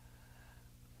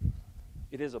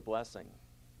It is a blessing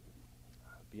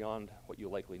beyond what you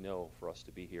likely know for us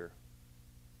to be here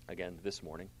again this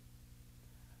morning.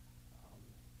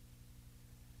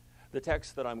 The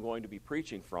text that I'm going to be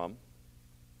preaching from,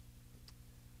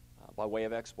 by way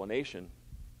of explanation,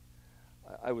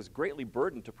 I was greatly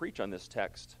burdened to preach on this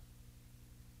text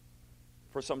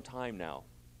for some time now.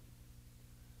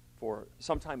 For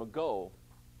some time ago,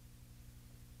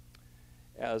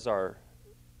 as our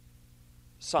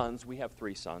sons, we have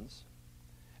 3 sons,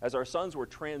 as our sons were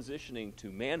transitioning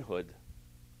to manhood,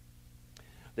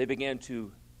 they began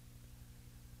to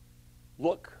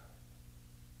look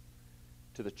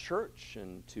to the church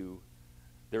and to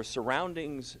their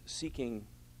surroundings seeking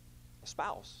a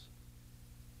spouse.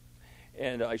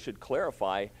 And I should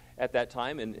clarify, at that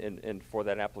time and for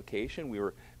that application, we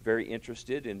were very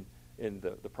interested in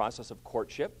the process of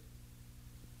courtship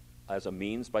as a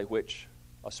means by which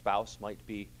a spouse might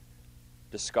be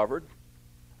discovered.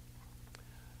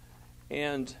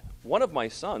 And one of my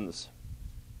sons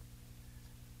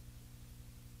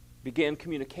began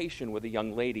communication with a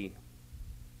young lady,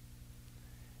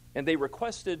 and they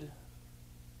requested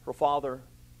her father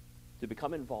to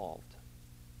become involved.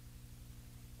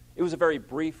 It was a very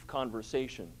brief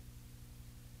conversation,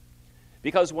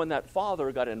 because when that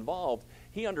father got involved,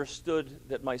 he understood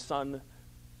that my son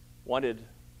wanted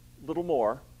little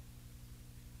more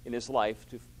in his life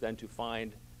than to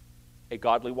find a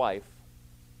godly wife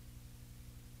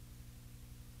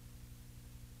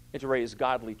and to raise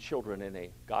godly children in a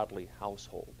godly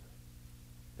household.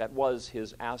 That was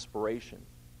his aspiration.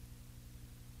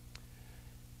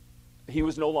 He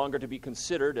was no longer to be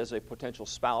considered as a potential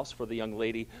spouse for the young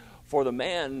lady, for the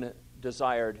man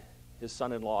desired his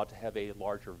son-in-law to have a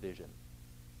larger vision,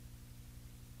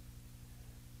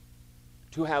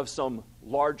 to have some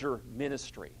larger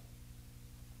ministry.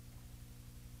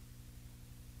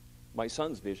 My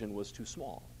son's vision was too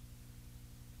small.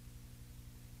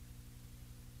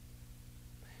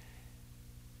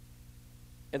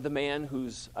 And the man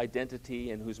whose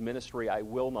identity and whose ministry I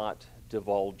will not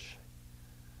divulge,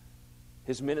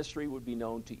 his ministry would be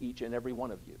known to each and every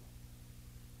one of you.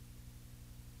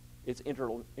 It's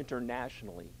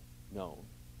internationally known.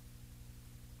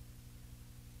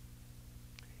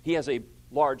 He has a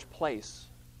large place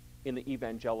in the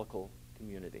evangelical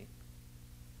community.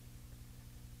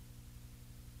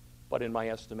 But in my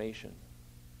estimation,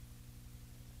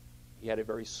 he had a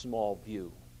very small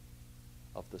view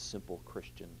of the simple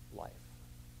Christian life.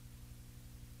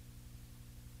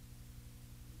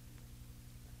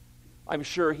 I'm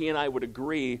sure he and I would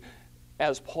agree,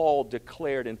 as Paul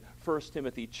declared in 1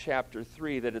 Timothy chapter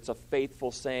 3, that it's a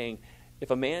faithful saying,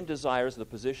 if a man desires the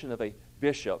position of a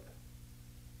bishop,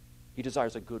 he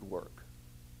desires a good work.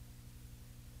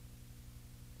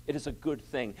 It is a good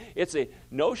thing. It's a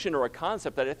notion or a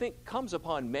concept that I think comes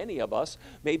upon many of us,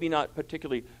 maybe not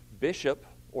particularly bishop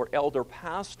or elder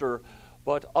pastor,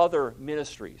 but other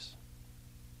ministries.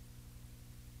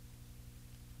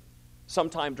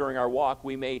 Sometime during our walk,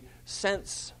 we may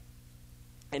sense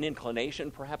an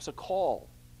inclination, perhaps a call,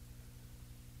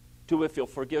 to, if you'll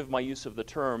forgive my use of the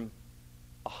term,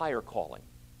 a higher calling.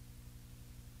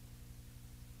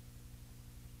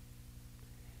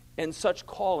 And such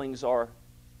callings are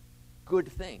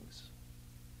good things.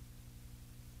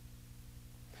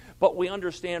 But we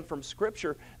understand from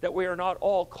Scripture that we are not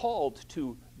all called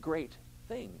to great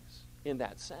things in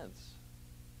that sense.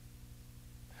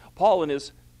 Paul, in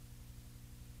his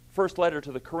first letter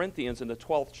to the Corinthians in the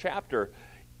 12th chapter,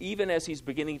 even as he's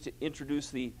beginning to introduce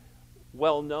the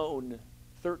well-known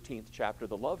 13th chapter,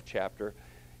 the love chapter,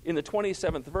 in the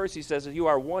 27th verse he says, you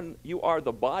are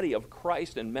the body of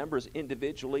Christ and members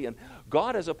individually, and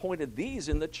God has appointed these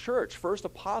in the church, first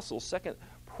apostles, second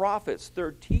prophets,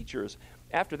 third teachers,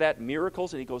 after that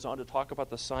miracles, and he goes on to talk about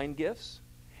the sign gifts.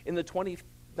 In the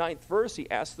 29th verse he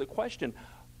asks the question,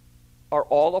 are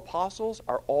all apostles,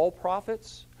 are all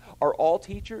prophets, are all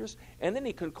teachers? And then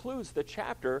he concludes the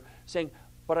chapter saying,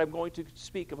 but I'm going to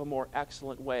speak of a more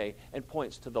excellent way, and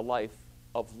points to the life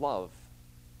of love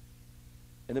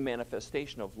and the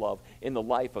manifestation of love in the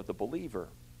life of the believer.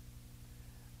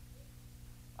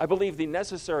 I believe the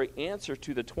necessary answer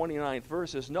to the 29th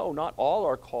verse is no, not all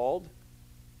are called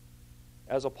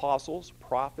as apostles,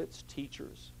 prophets,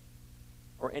 teachers,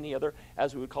 or any other,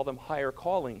 as we would call them, higher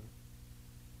calling.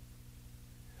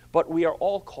 But we are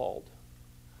all called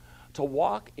to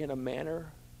walk in a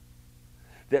manner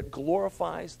that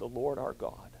glorifies the Lord our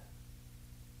God.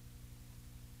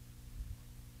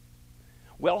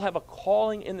 We all have a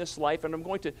calling in this life, and I'm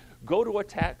going to go to a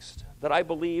text that I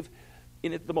believe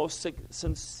in the most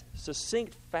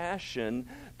succinct fashion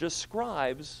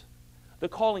describes the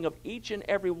calling of each and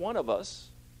every one of us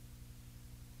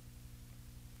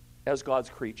as God's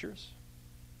creatures,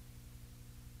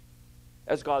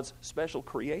 as God's special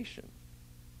creation.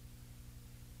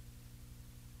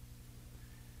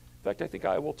 In fact, I think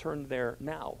I will turn there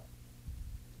now.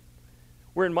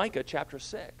 We're in Micah chapter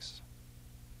 6.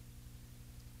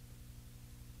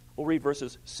 We'll read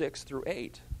verses 6 through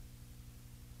 8.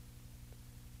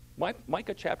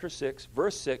 Micah chapter 6,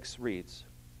 verse 6 reads,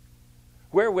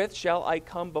 "Wherewith shall I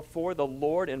come before the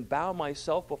Lord and bow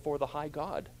myself before the high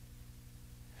God?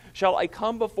 Shall I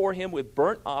come before him with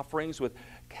burnt offerings, with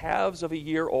calves of a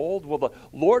year old? Will the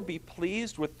Lord be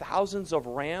pleased with thousands of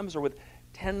rams, or with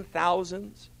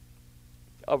 10,000s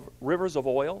of rivers of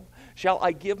oil? Shall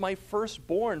I give my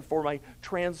firstborn for my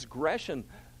transgression,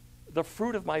 the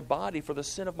fruit of my body for the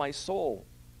sin of my soul?"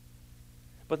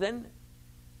 But then,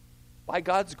 by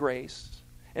God's grace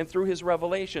and through his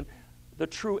revelation, the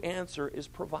true answer is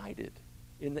provided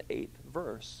in the 8th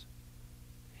verse.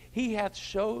 "He hath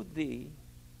showed thee,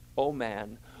 O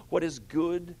man, what is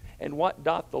good, and what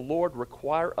doth the Lord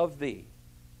require of thee,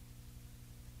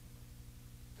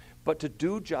 but to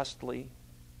do justly,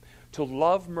 to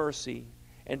love mercy,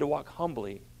 and to walk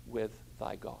humbly with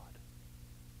thy God."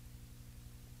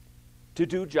 To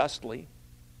do justly,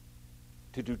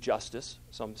 to do justice,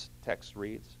 some text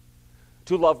reads.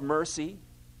 To love mercy,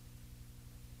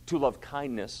 to love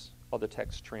kindness, other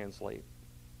texts translate.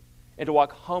 And to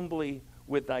walk humbly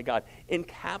with thy God.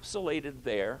 Encapsulated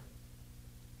there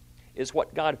is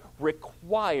what God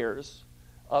requires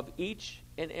of each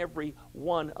and every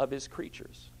one of his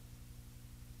creatures.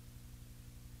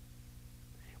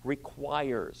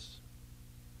 Requires.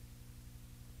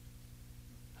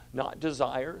 Not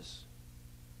desires.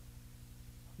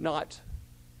 Not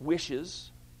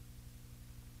wishes.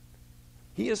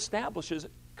 He establishes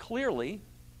clearly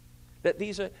that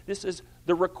this is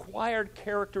the required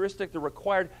characteristic, the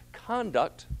required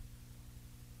conduct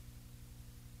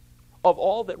of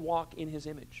all that walk in his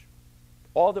image,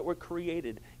 all that were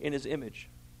created in his image.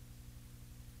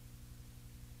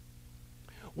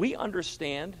 We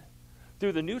understand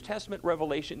through the New Testament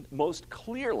revelation most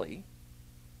clearly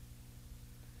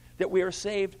that we are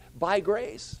saved by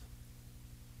grace.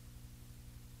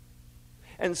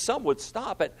 And some would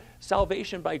stop at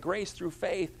salvation by grace through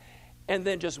faith and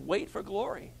then just wait for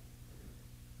glory.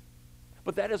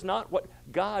 But that is not what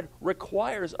God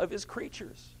requires of his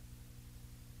creatures.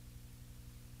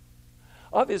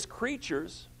 Of his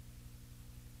creatures,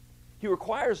 he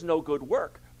requires no good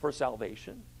work for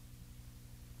salvation.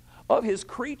 Of his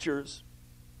creatures,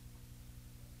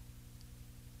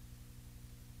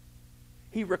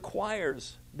 he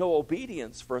requires no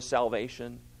obedience for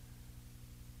salvation,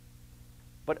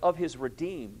 but of his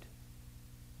redeemed.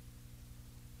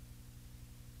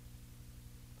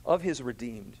 Of his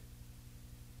redeemed,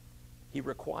 he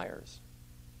requires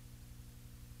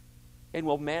and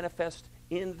will manifest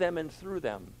in them and through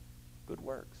them good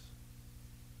works.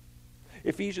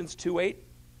 Ephesians 2:8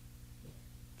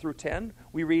 through 10,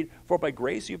 we read, "For by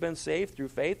grace you've been saved through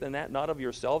faith, and that not of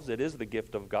yourselves, it is the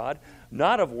gift of God,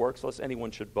 not of works, lest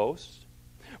anyone should boast.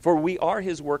 For we are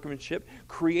his workmanship,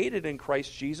 created in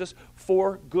Christ Jesus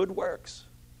for good works."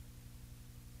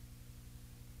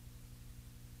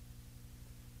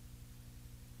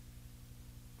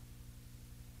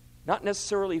 Not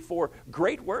necessarily for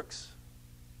great works.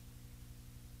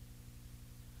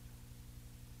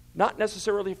 Not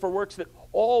necessarily for works that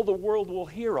all the world will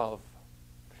hear of,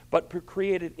 but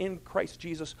created in Christ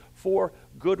Jesus for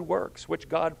good works, which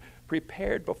God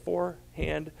prepared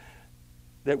beforehand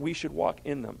that we should walk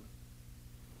in them.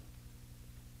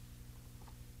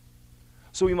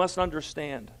 So we must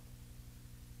understand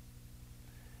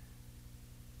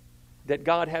that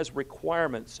God has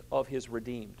requirements of his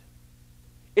redeemed.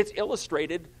 It's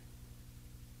illustrated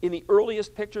in the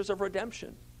earliest pictures of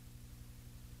redemption.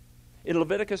 In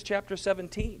Leviticus chapter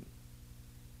 17.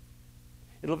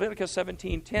 In Leviticus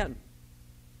 17:10,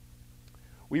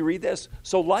 we read this.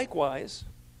 "So likewise,"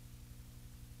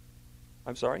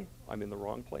 I'm sorry, I'm in the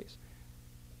wrong place.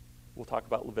 We'll talk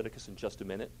about Leviticus in just a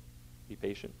minute. Be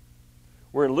patient.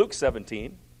 We're in Luke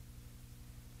 17.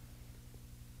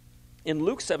 In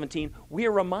Luke 17, we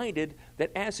are reminded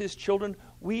that as his children,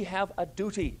 we have a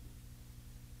duty.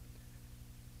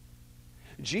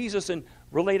 Jesus, in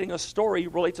relating a story,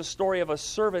 relates a story of a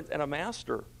servant and a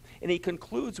master. And he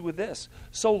concludes with this.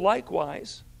 "So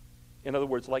likewise," in other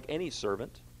words, like any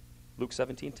servant, Luke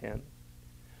 17:10,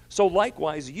 "So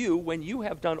likewise you, when you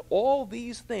have done all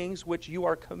these things which you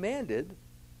are commanded,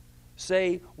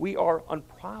 say, we are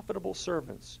unprofitable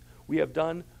servants. We have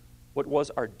done what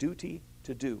was our duty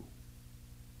to do."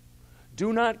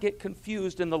 Do not get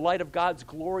confused in the light of God's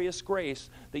glorious grace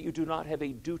that you do not have a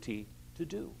duty to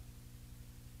do.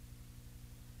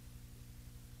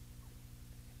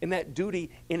 And that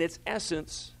duty, in its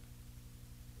essence,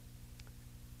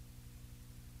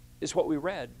 is what we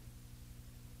read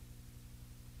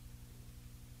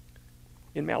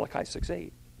in Malachi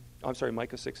 6:8. I'm sorry,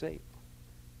 Micah 6:8.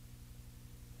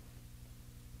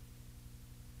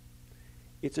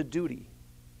 It's a duty.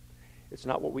 It's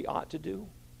not what we ought to do.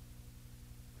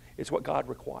 It's what God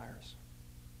requires.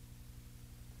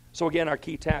 So again, our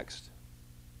key text,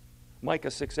 Micah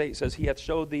 6:8 says, He hath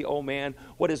showed thee, O man,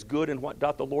 what is good and what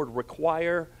doth the Lord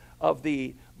require of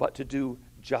thee, but to do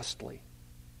justly.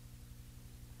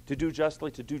 To do justly,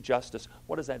 to do justice.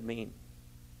 What does that mean?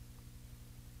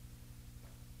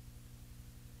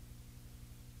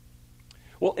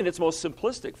 Well, in its most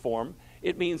simplistic form,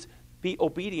 it means be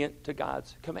obedient to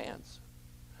God's commands.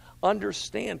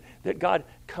 Understand that God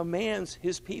commands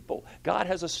His people. God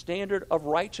has a standard of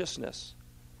righteousness.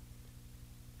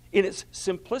 In its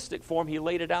simplistic form, He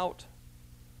laid it out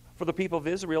for the people of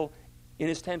Israel in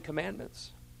His 10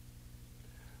 Commandments.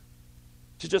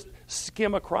 To just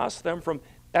skim across them from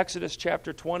Exodus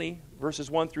chapter 20, verses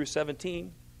 1 through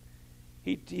 17,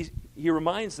 he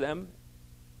reminds them,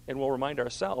 and we'll remind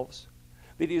ourselves,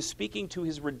 that He is speaking to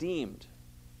His redeemed.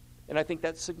 And I think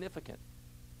that's significant.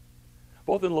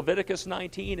 Both in Leviticus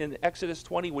 19 and Exodus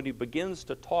 20, when He begins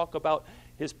to talk about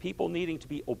His people needing to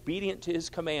be obedient to His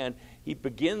command, He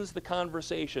begins the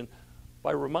conversation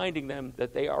by reminding them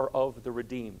that they are of the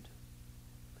redeemed.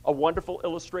 A wonderful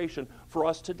illustration for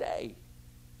us today,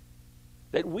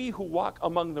 that we who walk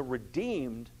among the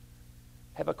redeemed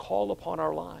have a call upon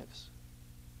our lives.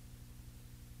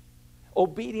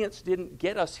 Obedience didn't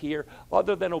get us here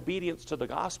other than obedience to the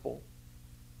gospel.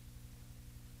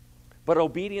 But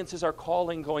obedience is our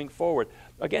calling going forward.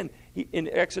 Again, in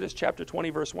Exodus chapter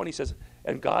 20, verse 1, He says,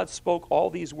 And God spoke all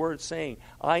these words, saying,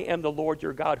 I am the Lord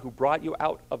your God, who brought you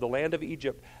out of the land of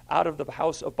Egypt, out of the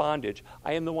house of bondage.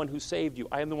 I am the one who saved you.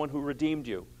 I am the one who redeemed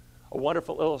you. A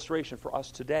wonderful illustration for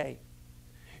us today.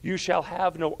 You shall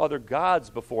have no other gods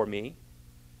before me.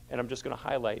 And I'm just going to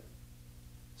highlight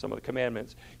some of the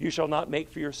commandments. You shall not make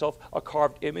for yourself a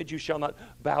carved image. You shall not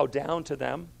bow down to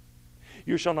them.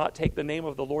 You shall not take the name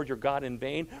of the Lord your God in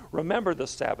vain. Remember the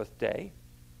Sabbath day.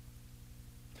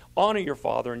 Honor your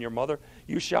father and your mother.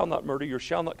 You shall not murder. You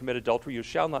shall not commit adultery. You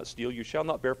shall not steal. You shall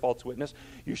not bear false witness.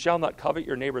 You shall not covet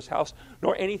your neighbor's house,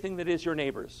 nor anything that is your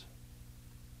neighbor's.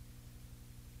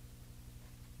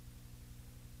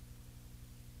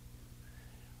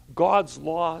 God's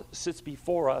law sits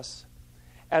before us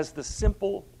as the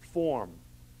simple form,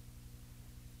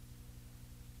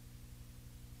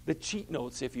 the cheat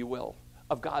notes, if you will,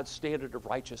 of God's standard of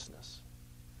righteousness.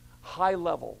 High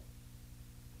level.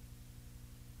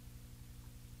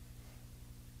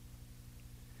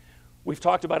 We've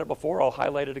talked about it before. I'll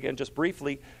highlight it again just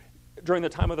briefly. During the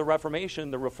time of the Reformation,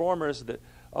 the reformers, the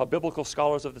biblical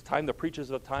scholars of the time, the preachers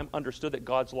of the time, understood that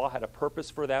God's law had a purpose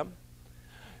for them.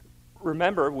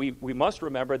 Remember, we must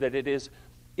remember that it is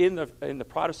in the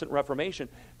Protestant Reformation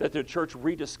that the church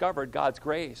rediscovered God's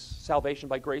grace, salvation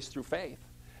by grace through faith.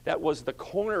 That was the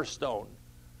cornerstone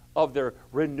of their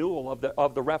renewal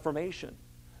of the Reformation,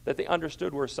 that they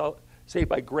understood we're saved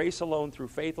by grace alone, through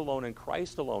faith alone, in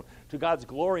Christ alone, to God's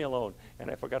glory alone. And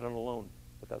I forgot an alone,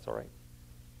 but that's all right.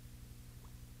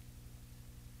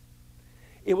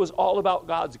 It was all about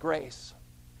God's grace.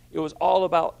 It was all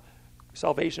about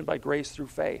salvation by grace through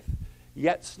faith.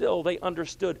 Yet still they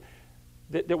understood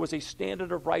that there was a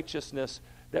standard of righteousness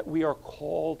that we are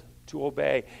called to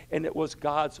obey, and it was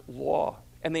God's law.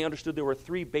 And they understood there were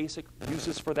 3 basic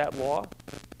uses for that law.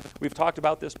 We've talked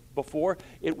about this before.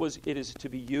 It is to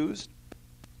be used,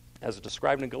 as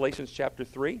described in Galatians chapter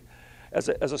 3, as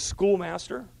a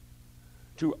schoolmaster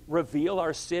to reveal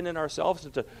our sin in ourselves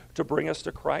and to bring us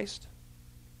to Christ.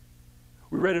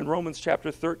 We read in Romans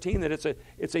chapter 13 that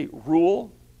it's a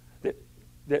rule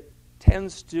that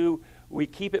tends to, we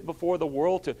keep it before the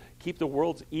world to keep the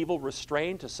world's evil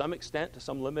restrained to some extent, to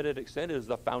some limited extent. It is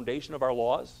the foundation of our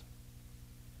laws.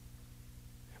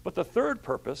 But the third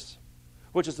purpose,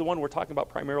 which is the one we're talking about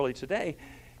primarily today,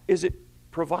 is it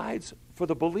provides for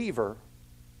the believer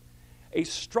a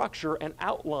structure, an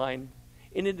outline,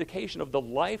 an indication of the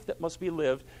life that must be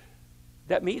lived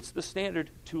that meets the standard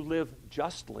to live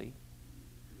justly.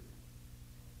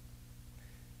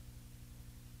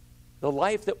 The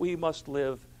life that we must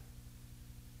live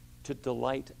to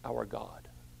delight our God.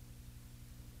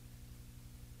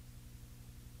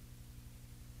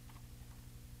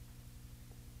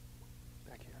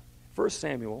 Back here. 1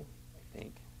 Samuel, I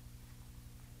think.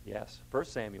 Yes, 1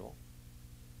 Samuel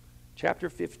chapter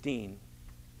 15,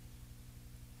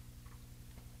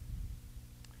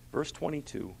 verse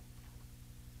 22,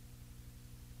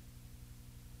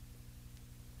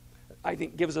 I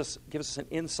think gives us an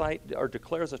insight or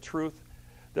declares a truth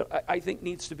that I think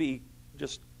needs to be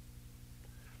just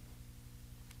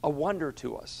a wonder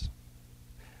to us.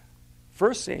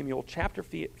 1 Samuel chapter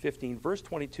 15, verse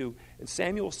 22, and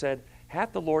Samuel said,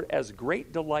 "Hath the Lord as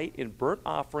great delight in burnt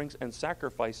offerings and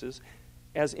sacrifices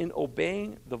as in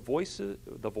obeying the voice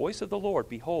of the Lord?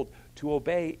 Behold, to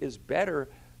obey is better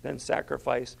than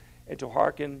sacrifice, and to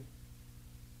hearken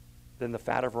than the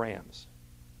fat of rams."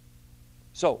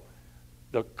 So,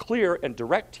 the clear and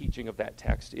direct teaching of that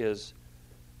text is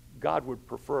God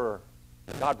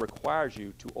requires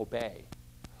you to obey.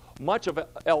 Much of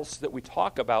else that we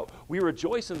talk about, we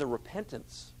rejoice in the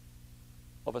repentance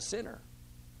of a sinner.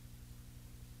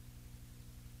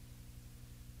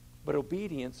 But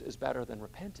obedience is better than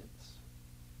repentance.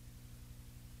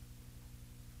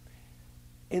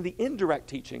 And the indirect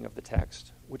teaching of the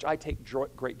text, which I take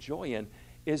great joy in,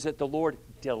 is that the Lord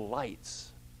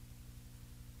delights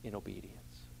in obedience.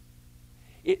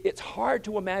 It's hard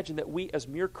to imagine that we as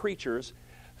mere creatures,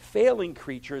 failing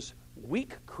creatures,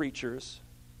 weak creatures,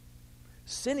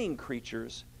 sinning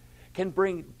creatures, can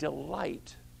bring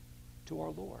delight to our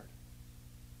Lord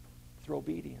through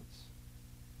obedience.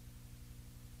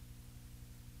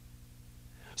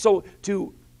 So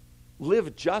to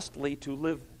live justly, to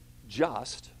live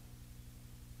just,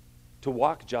 to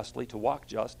walk justly, to walk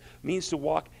just, means to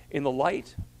walk in the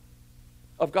light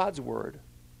of God's word,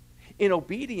 in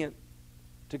obedience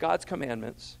to God's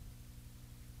commandments,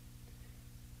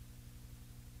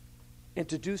 and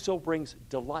to do so brings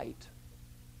delight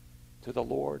to the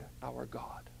Lord our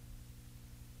God.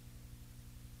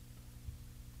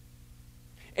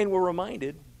 And we're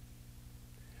reminded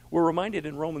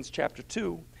in Romans chapter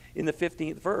 2, in the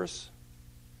 15th verse,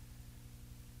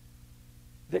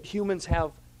 that humans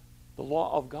have the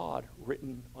law of God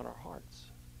written on our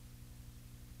hearts.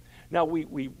 Now,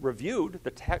 we reviewed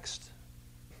the text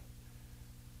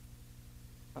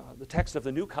of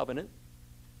the New Covenant,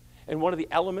 and one of the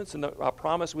elements and the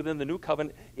promise within the New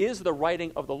Covenant is the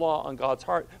writing of the law on God's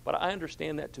heart, but I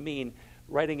understand that to mean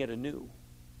writing it anew.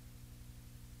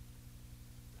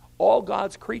 All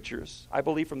God's creatures, I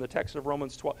believe from the text of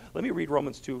Romans 12, let me read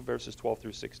Romans 2, verses 12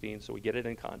 through 16, so we get it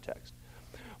in context.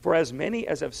 "For as many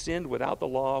as have sinned without the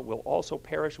law will also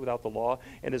perish without the law,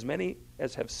 and as many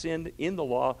as have sinned in the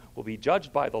law will be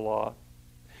judged by the law.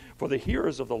 For the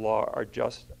hearers of the law are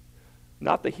just,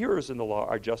 not the hearers in the law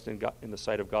are just in the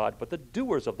sight of God, but the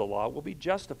doers of the law will be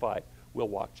justified, will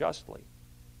walk justly.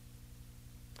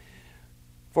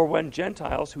 For when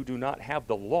Gentiles who do not have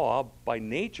the law by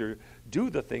nature do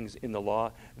the things in the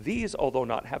law, these, although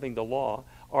not having the law,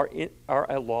 are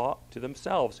a law to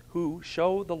themselves, who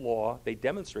show the law, they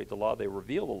demonstrate the law, they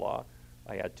reveal the law,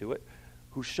 I add to it,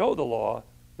 who show the law,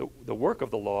 the work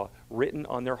of the law, written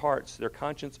on their hearts, their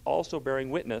conscience also bearing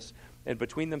witness, and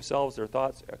between themselves their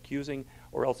thoughts accusing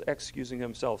or else excusing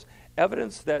themselves."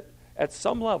 Evidence that at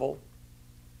some level,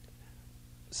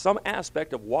 some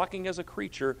aspect of walking as a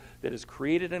creature that is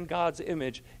created in God's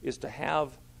image is to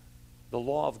have the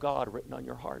law of God written on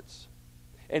your hearts.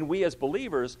 And we as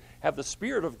believers have the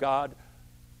Spirit of God,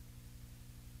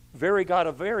 very God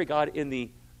of very God, in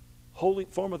the holy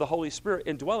form of the Holy Spirit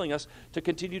indwelling us to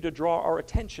continue to draw our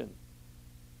attention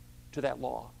to that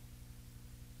law.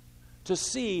 To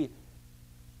see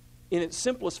in its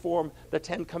simplest form the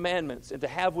Ten Commandments, and to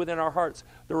have within our hearts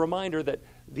the reminder that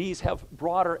these have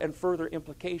broader and further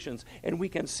implications, and we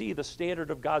can see the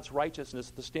standard of God's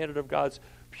righteousness, the standard of God's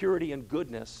purity and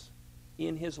goodness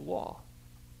in His law.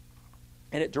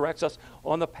 And it directs us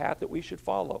on the path that we should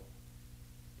follow.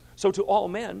 So to all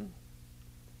men,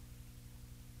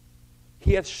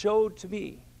 He hath showed to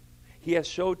me, He hath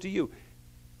showed to you,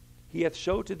 He hath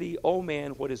showed to thee, O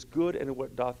man, what is good and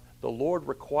what doth the Lord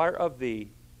require of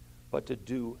thee, but to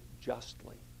do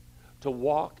justly, to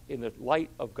walk in the light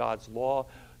of God's law,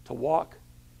 to walk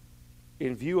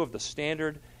in view of the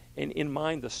standard and in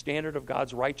mind the standard of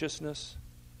God's righteousness,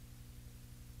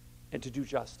 and to do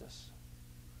justice.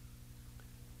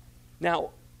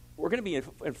 Now, we're going to be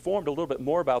informed a little bit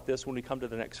more about this when we come to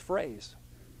the next phrase.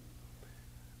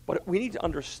 But we need to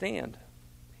understand,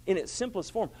 in its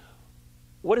simplest form,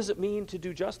 what does it mean to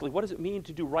do justly? What does it mean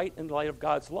to do right in the light of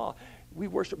God's law? We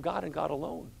worship God and God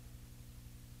alone.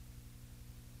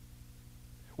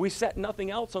 We set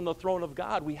nothing else on the throne of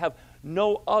God. We have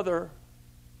no other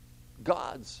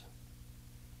gods.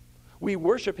 We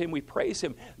worship Him, we praise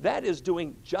Him. That is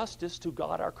doing justice to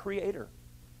God, our Creator.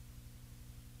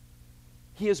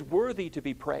 He is worthy to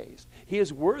be praised. He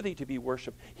is worthy to be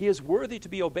worshiped. He is worthy to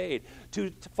be obeyed.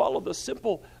 To follow the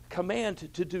simple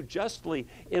command to do justly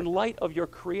in light of your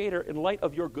Creator, in light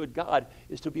of your good God,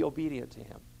 is to be obedient to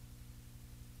Him.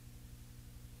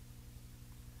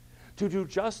 To do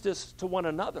justice to one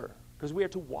another, because we are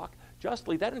to walk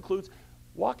justly. That includes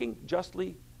walking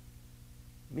justly,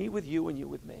 me with you and you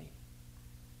with me.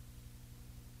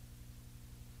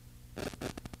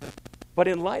 But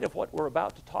in light of what we're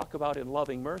about to talk about in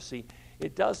loving mercy,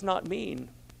 it does not mean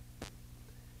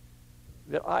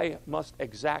that I must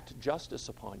exact justice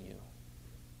upon you.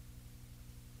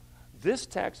 This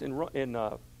text in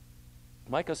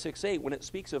Micah 6:8, when it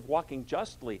speaks of walking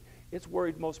justly,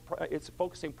 it's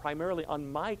focusing primarily on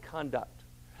my conduct.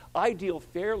 I deal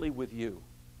fairly with you.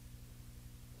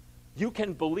 You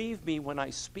can believe me when I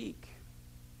speak.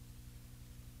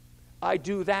 I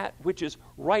do that which is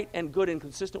right and good and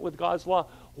consistent with God's law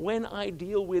when I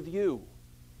deal with you.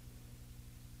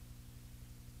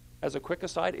 As a quick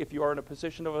aside, if you are in a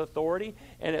position of authority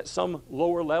and at some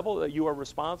lower level that you are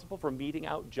responsible for meting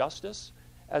out justice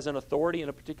as an authority in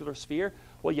a particular sphere,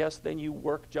 well, yes, then you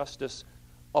work justice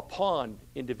upon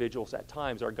individuals at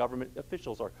times. Our government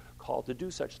officials are called to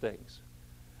do such things.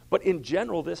 But in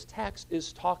general, this text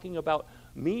is talking about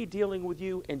me dealing with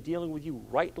you and dealing with you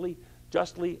rightly,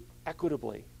 justly,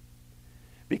 equitably.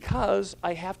 Because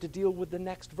I have to deal with the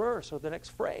next verse or the next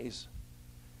phrase.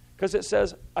 Because it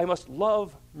says, I must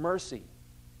love mercy.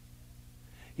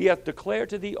 He hath declared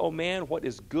to thee, O man, what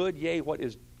is good, yea, what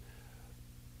is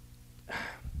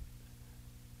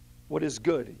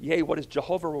good, yea, what is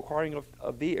Jehovah requiring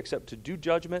of thee, except to do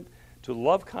judgment, to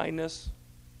love kindness.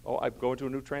 Oh, I'm going to a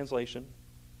new translation.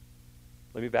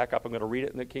 Let me back up. I'm going to read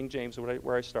it in the King James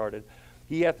where I started.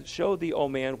 He hath showed thee, O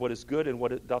man, what is good and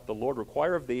what doth the Lord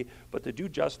require of thee, but to do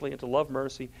justly and to love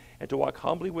mercy and to walk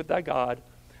humbly with thy God.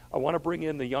 I want to bring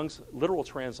in the Young's literal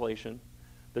translation,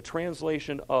 the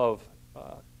translation of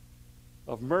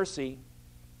mercy.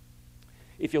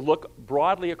 If you look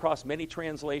broadly across many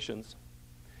translations,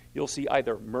 you'll see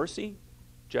either mercy,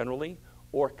 generally,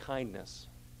 or kindness.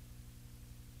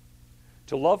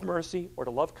 To love mercy or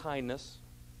to love kindness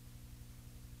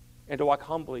and to walk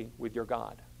humbly with your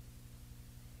God.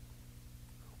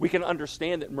 We can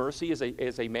understand that mercy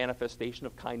is a manifestation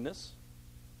of kindness.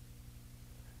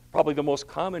 Probably the most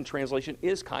common translation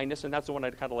is kindness, and that's the one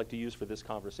I'd kind of like to use for this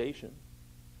conversation.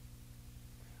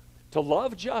 To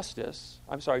love justice,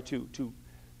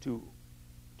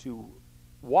 to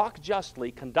walk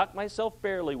justly, conduct myself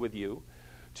fairly with you,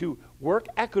 to work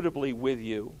equitably with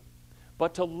you,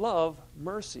 but to love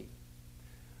mercy.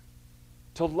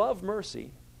 To love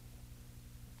mercy,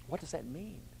 what does that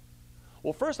mean?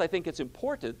 Well, first, I think it's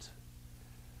important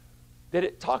that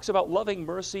it talks about loving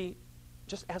mercy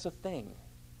just as a thing.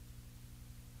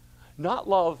 Not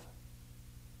love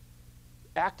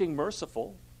acting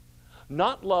merciful,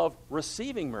 not love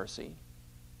receiving mercy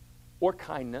or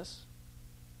kindness,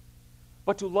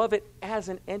 but to love it as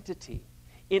an entity.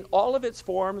 In all of its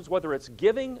forms, whether it's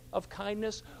giving of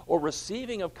kindness or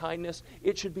receiving of kindness,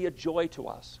 it should be a joy to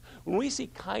us. When we see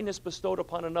kindness bestowed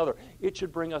upon another, it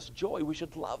should bring us joy. We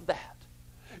should love that.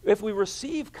 If we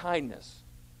receive kindness,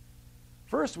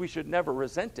 first, we should never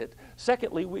resent it.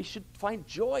 Secondly, we should find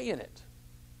joy in it.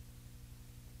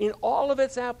 In all of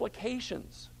its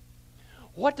applications.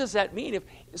 What does that mean?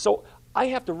 So I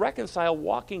have to reconcile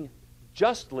walking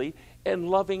justly and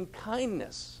loving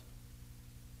kindness.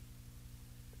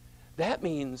 That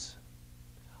means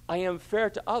I am fair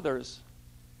to others,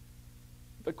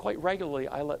 but quite regularly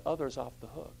I let others off the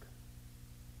hook.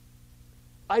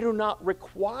 I do not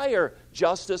require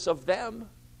justice of them.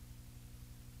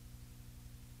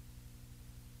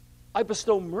 I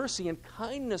bestow mercy and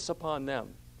kindness upon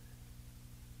them.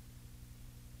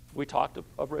 We talked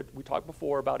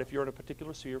before about if you're in a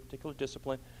particular sphere, particular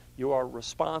discipline, you are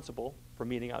responsible for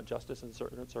meting out justice in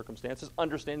certain circumstances,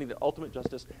 understanding that ultimate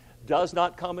justice does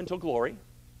not come until glory.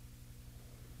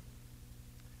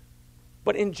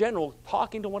 But in general,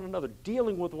 talking to one another,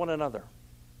 dealing with one another,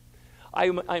 I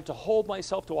am to hold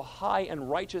myself to a high and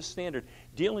righteous standard,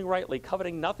 dealing rightly,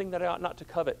 coveting nothing that I ought not to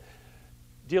covet,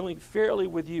 dealing fairly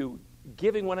with you,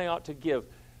 giving when I ought to give,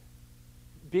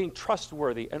 being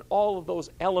trustworthy, and all of those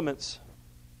elements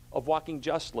of walking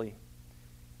justly.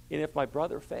 And if my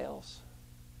brother fails,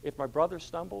 if my brother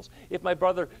stumbles, if my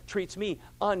brother treats me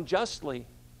unjustly,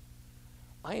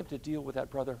 I am to deal with that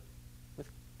brother with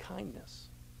kindness.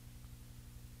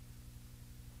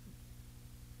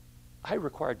 I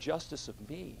require justice of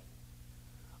me.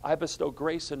 I bestow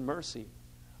grace and mercy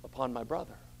upon my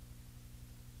brother.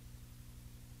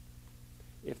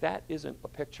 If that isn't a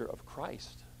picture of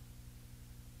Christ,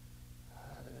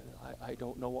 I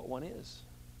don't know what one is.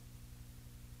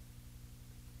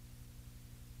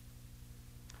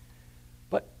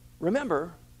 But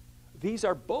remember, these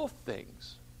are both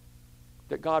things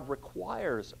that God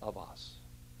requires of us,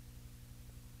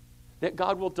 that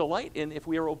God will delight in if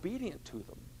we are obedient to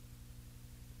them.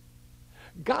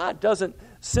 God doesn't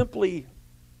simply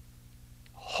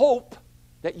hope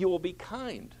that you will be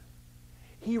kind.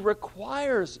 He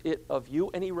requires it of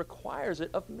you, and he requires it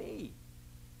of me.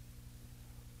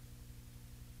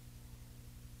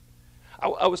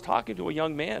 I was talking to a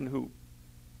young man who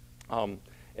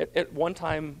at one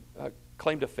time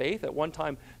claimed a faith, at one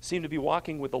time seemed to be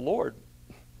walking with the Lord.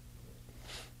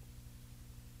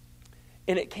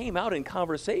 And it came out in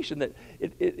conversation that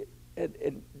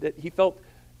that he felt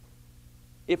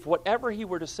if whatever he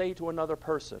were to say to another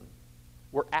person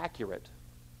were accurate,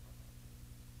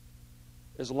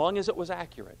 as long as it was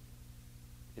accurate,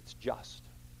 it's just.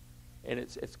 And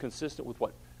it's consistent with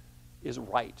what is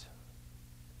right.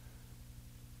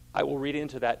 I will read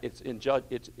into that.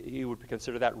 He would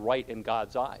consider that right in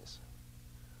God's eyes.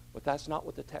 But that's not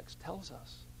what the text tells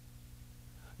us.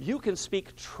 You can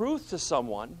speak truth to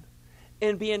someone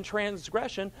and be in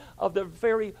transgression of the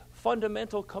very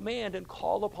fundamental command and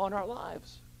call upon our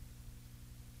lives.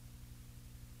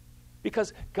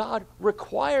 Because God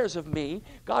requires of me,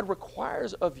 God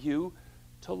requires of you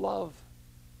to love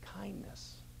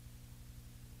kindness.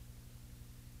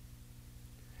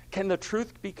 Can the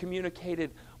truth be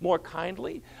communicated more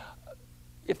kindly?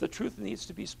 If the truth needs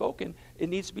to be spoken, it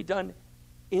needs to be done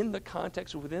in the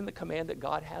context or within the command that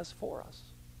God has for us.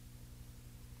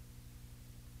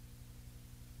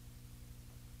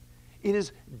 It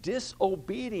is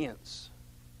disobedience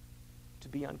to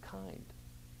be unkind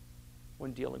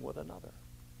when dealing with another.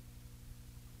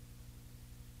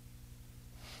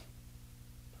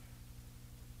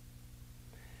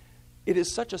 It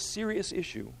is such a serious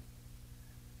issue.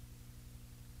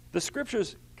 The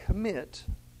Scriptures commit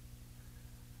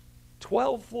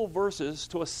 12 full verses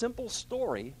to a simple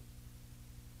story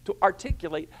to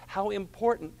articulate how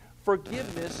important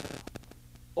forgiveness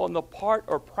on the part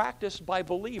or practiced by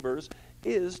believers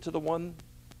is to the one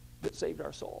that saved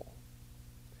our soul.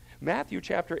 Matthew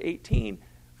chapter 18,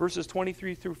 verses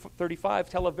 23 through 35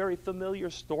 tell a very familiar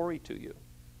story to you.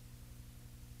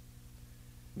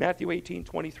 Matthew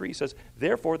 18:23 says,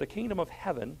 "Therefore the kingdom of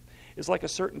heaven is like a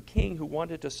certain king who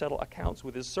wanted to settle accounts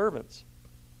with his servants.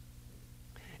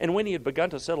 And when he had begun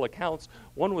to settle accounts,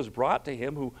 one was brought to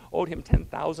him who owed him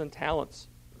 10,000 talents.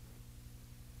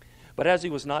 But as he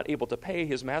was not able to pay,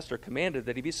 his master commanded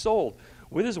that he be sold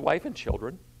with his wife and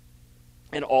children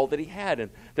and all that he had,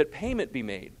 and that payment be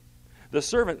made. The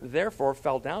servant therefore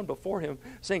fell down before him,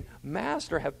 saying,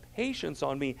 'Master, have patience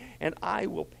on me, and I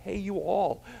will pay you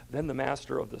all.' Then the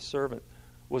master of the servant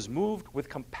was moved with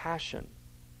compassion,"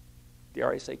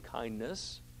 dare I say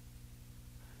kindness,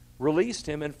 "released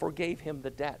him and forgave him the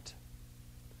debt.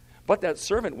 But that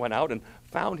servant went out and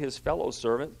found his fellow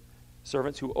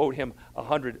servants who owed him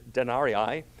 100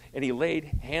 denarii, and he laid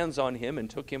hands on him and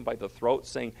took him by the throat,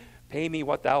 saying, 'Pay me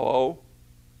what thou owe.'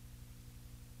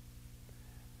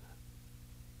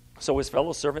 So his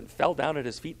fellow servant fell down at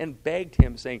his feet and begged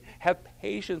him, saying, 'Have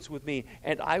patience with me,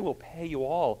 and I will pay you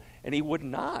all.' And he would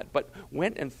not, but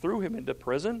went and threw him into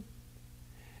prison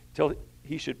till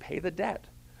he should pay the debt.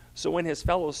 So when his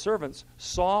fellow servants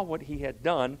saw what he had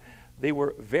done, they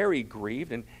were very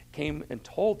grieved and came and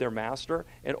told their master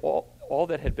and all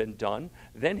that had been done.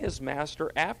 Then his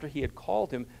master, after he had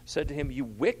called him, said to him, 'You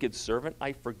wicked servant,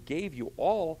 I forgave you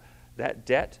all that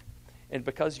debt, and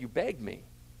because you begged me.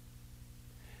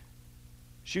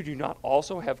 Should you not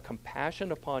also have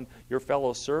compassion upon your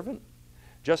fellow servant,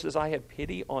 just as I had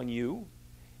pity on you?'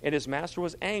 And his master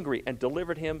was angry and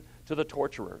delivered him to the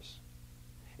torturers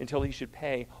until he should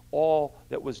pay all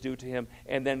that was due to him."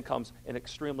 And then comes an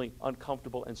extremely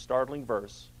uncomfortable and startling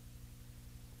verse.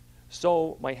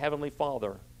 "So my heavenly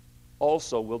Father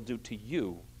also will do to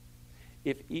you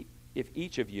if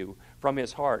each of you from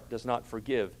his heart does not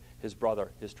forgive his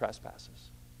brother his trespasses."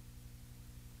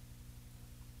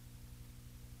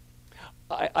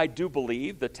 I do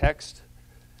believe the text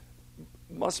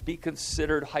must be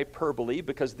considered hyperbole,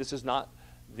 because this is not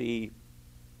the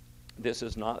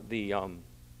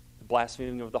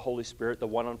blaspheming of the Holy Spirit, the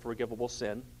one unforgivable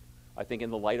sin. I think in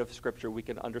the light of Scripture we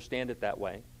can understand it that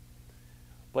way.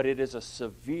 But it is a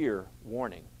severe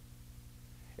warning.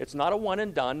 It's not a one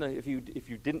and done. If you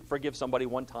didn't forgive somebody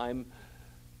one time,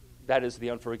 that is the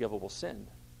unforgivable sin.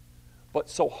 But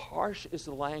so harsh is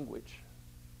the language,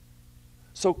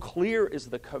 so clear is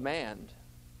the command,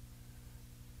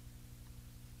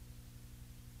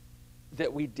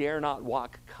 that we dare not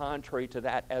walk contrary to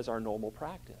that as our normal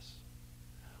practice.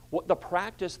 What the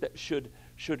practice that should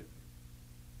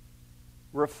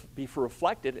be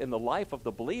reflected in the life of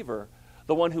the believer,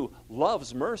 the one who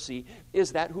loves mercy,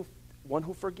 is that one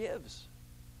who forgives,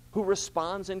 who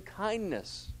responds in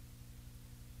kindness.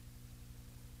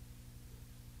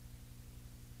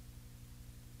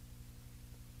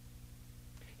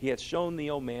 He hath shown thee,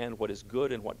 O man, what is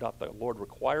good and what doth the Lord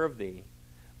require of thee,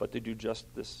 but to do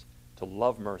justice, to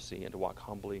love mercy, and to walk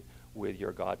humbly with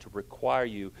your God, to require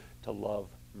you to love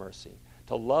mercy.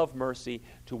 To love mercy,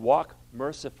 to walk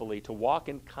mercifully, to walk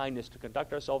in kindness, to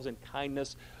conduct ourselves in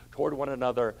kindness toward one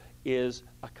another is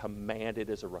a command. It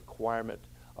is a requirement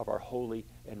of our holy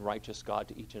and righteous God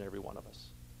to each and every one of us.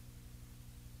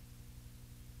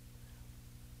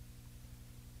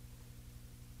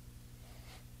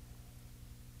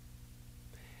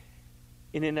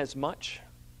 And inasmuch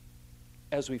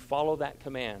as we follow that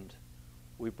command,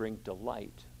 we bring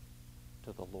delight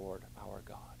to the Lord our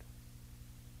God.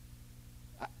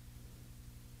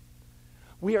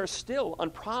 We are still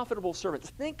unprofitable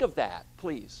servants. Think of that,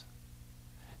 please.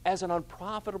 As an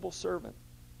unprofitable servant,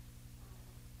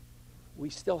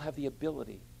 we still have the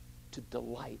ability to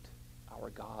delight our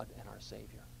God and our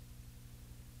Savior.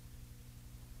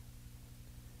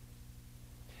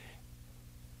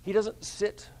 He doesn't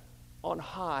sit on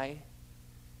high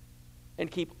and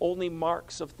keep only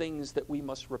marks of things that we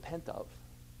must repent of.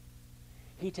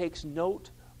 He takes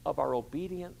note of our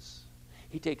obedience.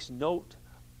 He takes note,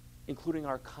 including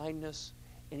our kindness,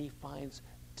 and he finds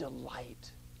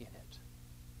delight in it.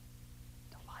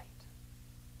 Delight.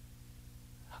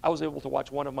 I was able to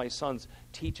watch one of my sons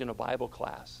teach in a Bible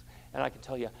class, and I can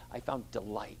tell you, I found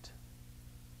delight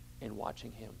in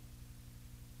watching him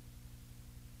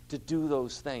to do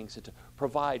those things and to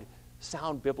provide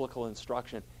sound biblical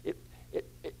instruction.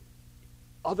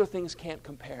 Other things can't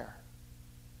compare.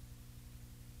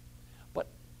 But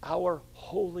our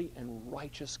holy and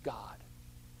righteous God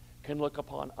can look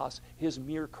upon us, his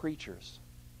mere creatures,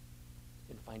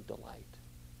 and find delight.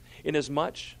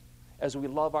 Inasmuch as we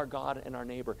love our God and our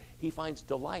neighbor, he finds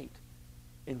delight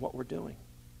in what we're doing.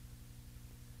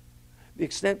 The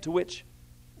extent to which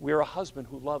we're a husband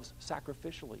who loves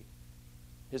sacrificially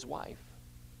his wife,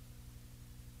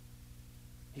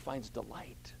 he finds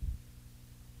delight.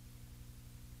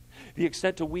 The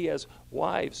extent to we as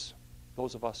wives,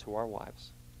 those of us who are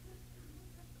wives,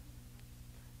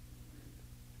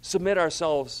 submit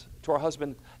ourselves to our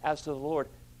husband as to the Lord,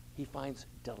 he finds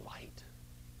delight.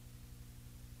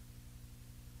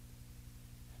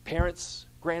 Parents,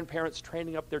 grandparents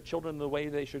training up their children in the way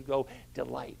they should go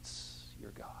delights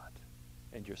your God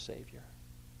and your Savior.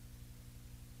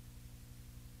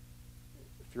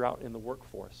 If you're out in the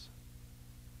workforce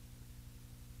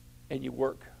and you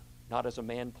work not as a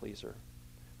man pleaser,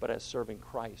 but as serving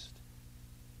Christ,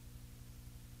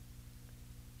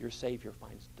 your Savior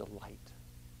finds delight.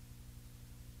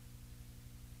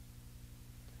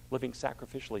 Living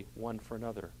sacrificially one for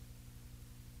another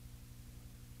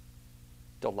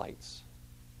delights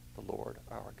the Lord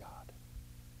our God.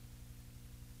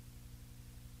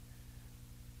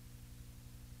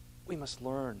 We must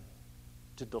learn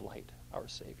to delight our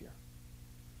Savior.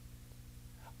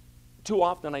 Too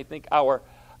often, I think our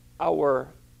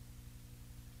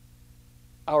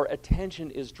attention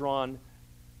is drawn.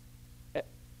 I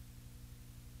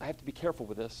have to be careful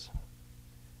with this.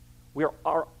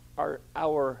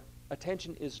 Our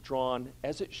attention is drawn,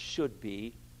 as it should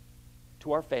be,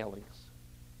 to our failings.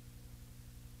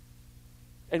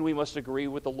 And we must agree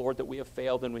with the Lord that we have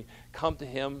failed, and we come to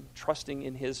him trusting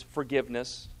in his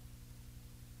forgiveness,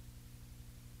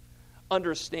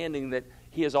 understanding that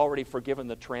he has already forgiven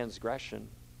the transgression.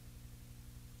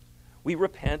 We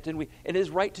repent, and it is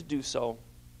right to do so,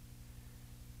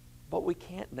 but we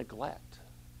can't neglect.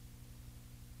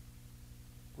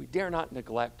 We dare not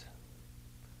neglect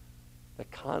the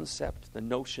concept, the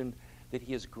notion that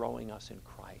he is growing us in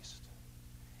Christ.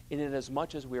 And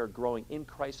inasmuch as we are growing in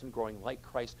Christ and growing like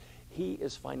Christ, he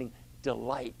is finding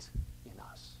delight in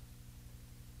us.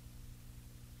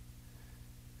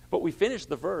 But we finish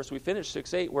the verse, we finish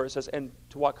 6:8 where it says, and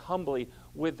to walk humbly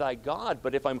with thy God.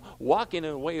 But if I'm walking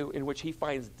in a way in which he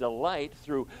finds delight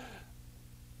through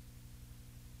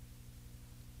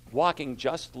walking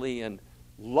justly and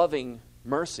loving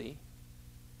mercy,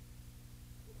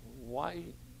 why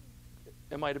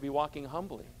am I to be walking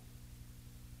humbly?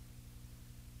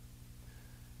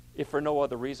 If for no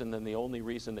other reason than the only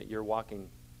reason that you're walking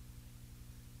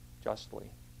justly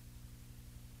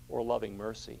or loving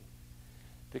mercy,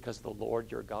 because the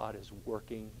Lord your God is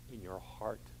working in your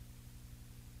heart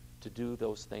to do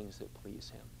those things that please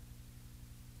him.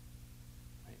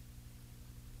 Right?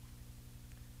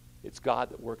 It's God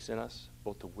that works in us,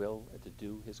 both to will and to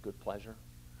do his good pleasure.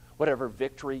 Whatever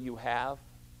victory you have,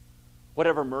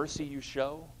 whatever mercy you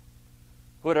show,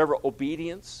 whatever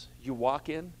obedience you walk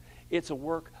in, it's a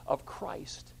work of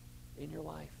Christ in your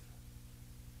life.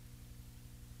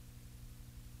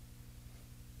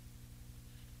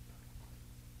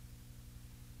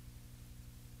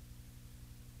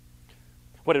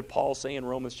 What did Paul say in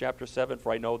Romans chapter 7?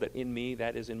 For I know that in me,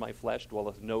 that is in my flesh,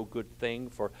 dwelleth no good thing,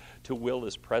 for to will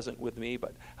is present with me,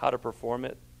 but how to perform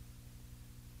it,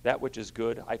 that which is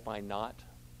good I find not.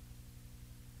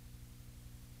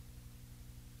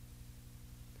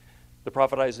 The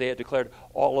prophet Isaiah declared,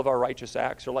 all of our righteous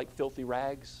acts are like filthy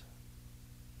rags.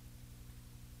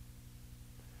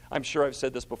 I'm sure I've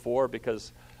said this before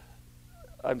because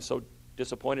I'm so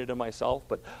disappointed in myself,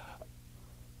 but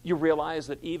you realize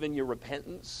that even your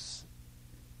repentance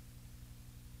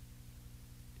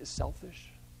is selfish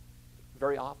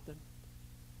very often.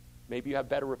 Maybe you have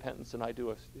better repentance than I do.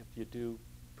 If you do,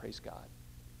 praise God.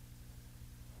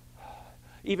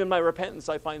 Even my repentance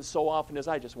I find so often is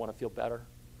I just want to feel better.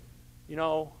 You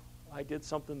know, I did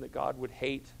something that God would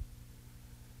hate,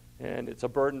 and it's a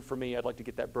burden for me. I'd like to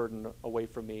get that burden away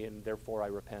from me, and therefore I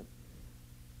repent.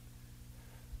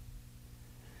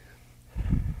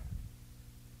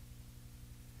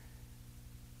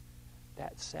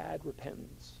 That sad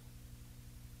repentance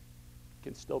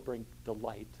can still bring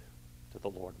delight to the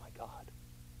Lord my God.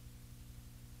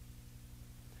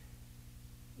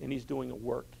 And he's doing a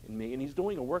work in me, and he's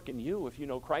doing a work in you if you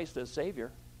know Christ as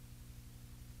Savior.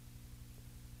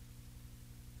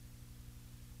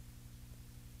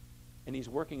 And he's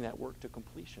working that work to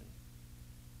completion.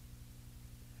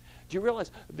 Do you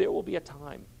realize there will be a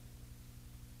time,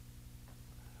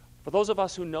 for those of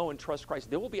us who know and trust Christ,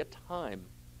 there will be a time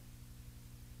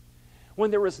when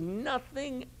there is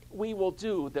nothing we will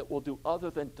do that will do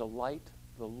other than delight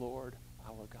the Lord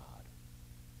our God.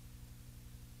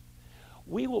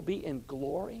 We will be in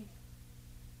glory,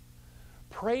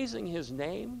 praising his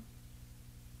name,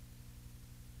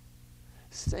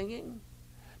 singing,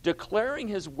 declaring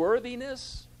his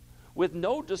worthiness with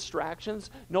no distractions,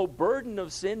 no burden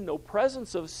of sin, no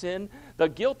presence of sin, the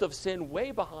guilt of sin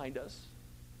way behind us.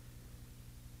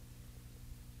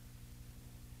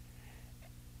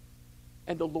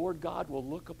 And the Lord God will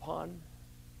look upon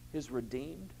his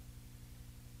redeemed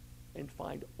and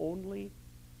find only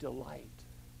delight.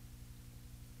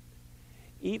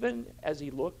 Even as he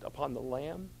looked upon the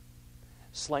Lamb,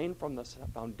 slain from the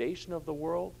foundation of the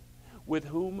world, with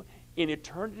whom in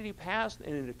eternity past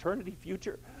and in eternity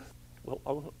future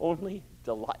will only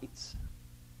delights.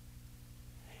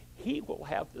 He will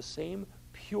have the same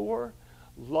pure,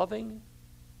 loving,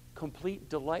 complete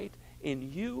delight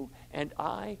in you and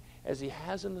I as he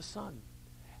has in the Son,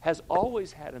 has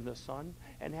always had in the Son,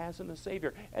 and has in the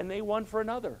Savior. And they one for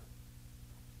another.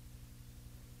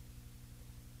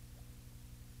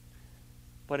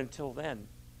 But until then,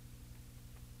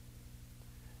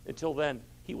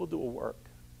 he will do a work.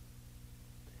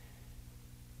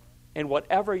 And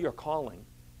whatever your calling,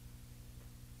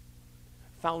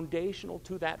 foundational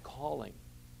to that calling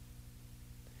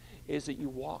is that you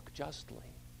walk justly.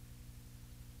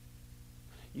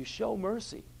 You show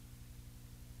mercy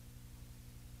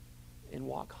and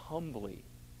walk humbly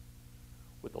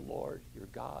with the Lord, your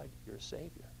God, your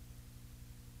Savior.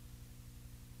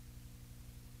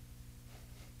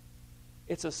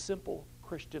 It's a simple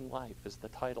Christian life is the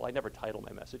title. I never title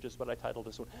my messages, but I titled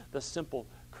this one, The Simple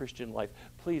Christian Life.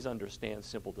 Please understand,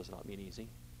 simple does not mean easy.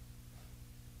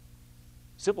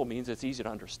 Simple means it's easy to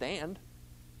understand.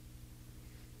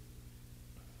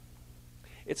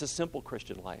 It's a simple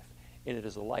Christian life, and it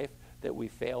is a life that we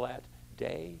fail at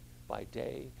day by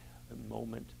day,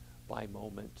 moment by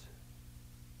moment.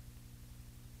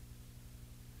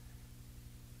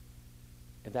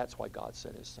 And that's why God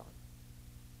sent his Son,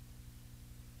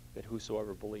 that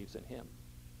whosoever believes in him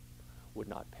would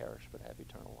not perish but have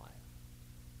eternal life.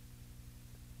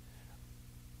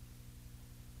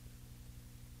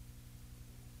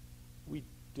 We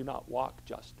do not walk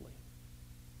justly.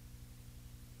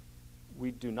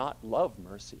 We do not love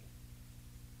mercy.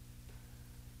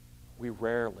 We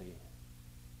rarely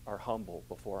are humble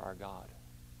before our God.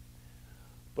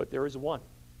 But there is one.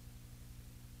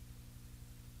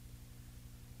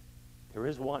 There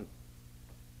is one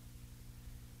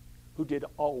who did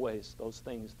always those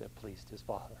things that pleased his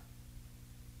Father.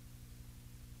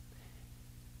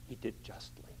 He did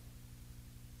justly.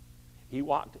 He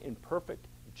walked in perfect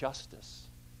justice.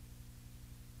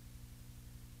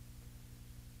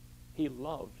 He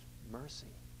loved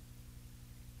mercy.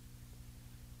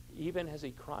 Even as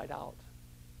he cried out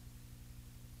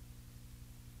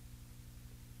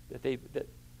that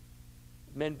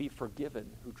men be forgiven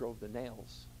who drove the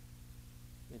nails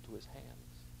into his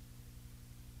hands,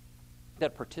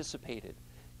 that participated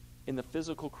in the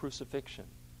physical crucifixion.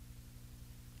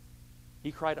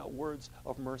 He cried out words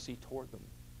of mercy toward them,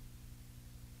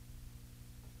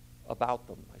 about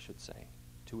them, I should say,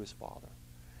 to his Father.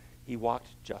 He walked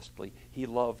justly. He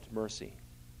loved mercy.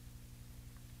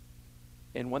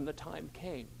 And when the time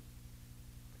came,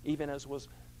 even as was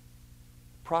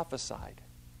prophesied,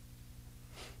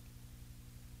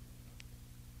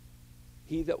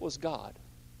 he that was God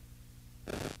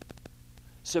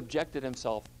subjected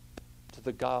himself to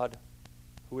the God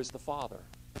who is the Father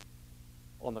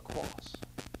on the cross,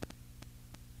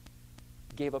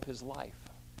 gave up his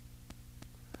life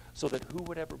so that who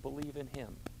would ever believe in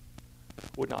him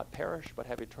would not perish but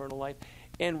have eternal life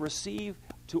and receive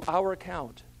to our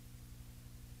account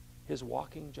his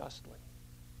walking justly,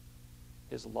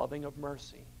 his loving of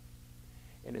mercy,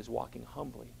 and his walking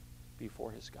humbly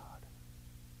before his God.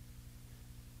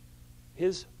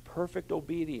 His perfect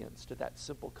obedience to that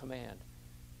simple command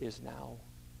is now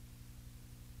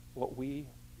what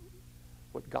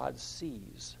God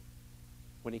sees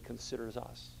when he considers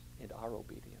us and our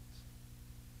obedience.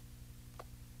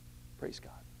 Praise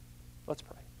God. Let's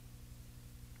pray.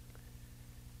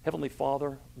 Heavenly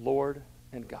Father, Lord,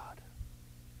 and God,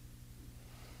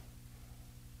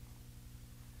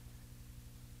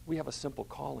 we have a simple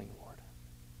calling, Lord.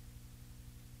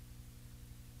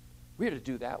 We are to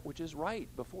do that which is right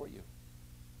before you.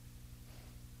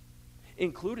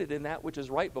 Included in that which is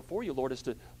right before you, Lord, is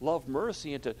to love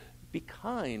mercy and to be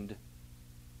kind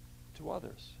to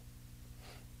others.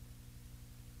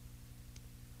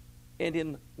 And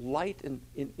in light and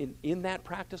in that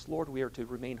practice, Lord, we are to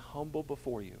remain humble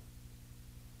before you.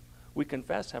 We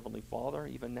confess, Heavenly Father,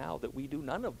 even now, that we do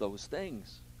none of those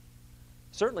things.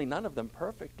 Certainly none of them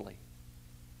perfectly.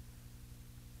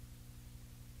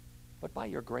 But by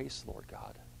your grace, Lord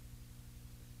God,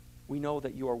 we know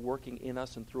that you are working in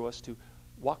us and through us to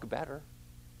walk better,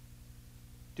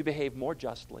 to behave more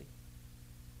justly,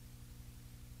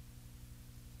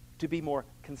 to be more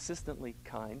consistently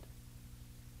kind,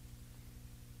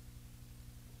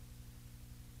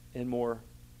 and more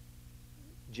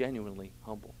genuinely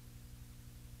humble.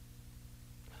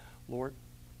 Lord,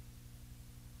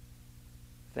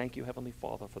 thank you, Heavenly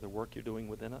Father, for the work you're doing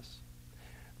within us.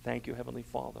 Thank you, Heavenly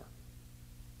Father,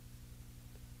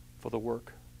 for the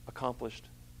work accomplished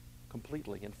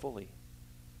completely and fully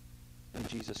in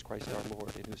Jesus Christ our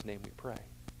Lord, in whose name we pray.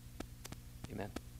 Amen.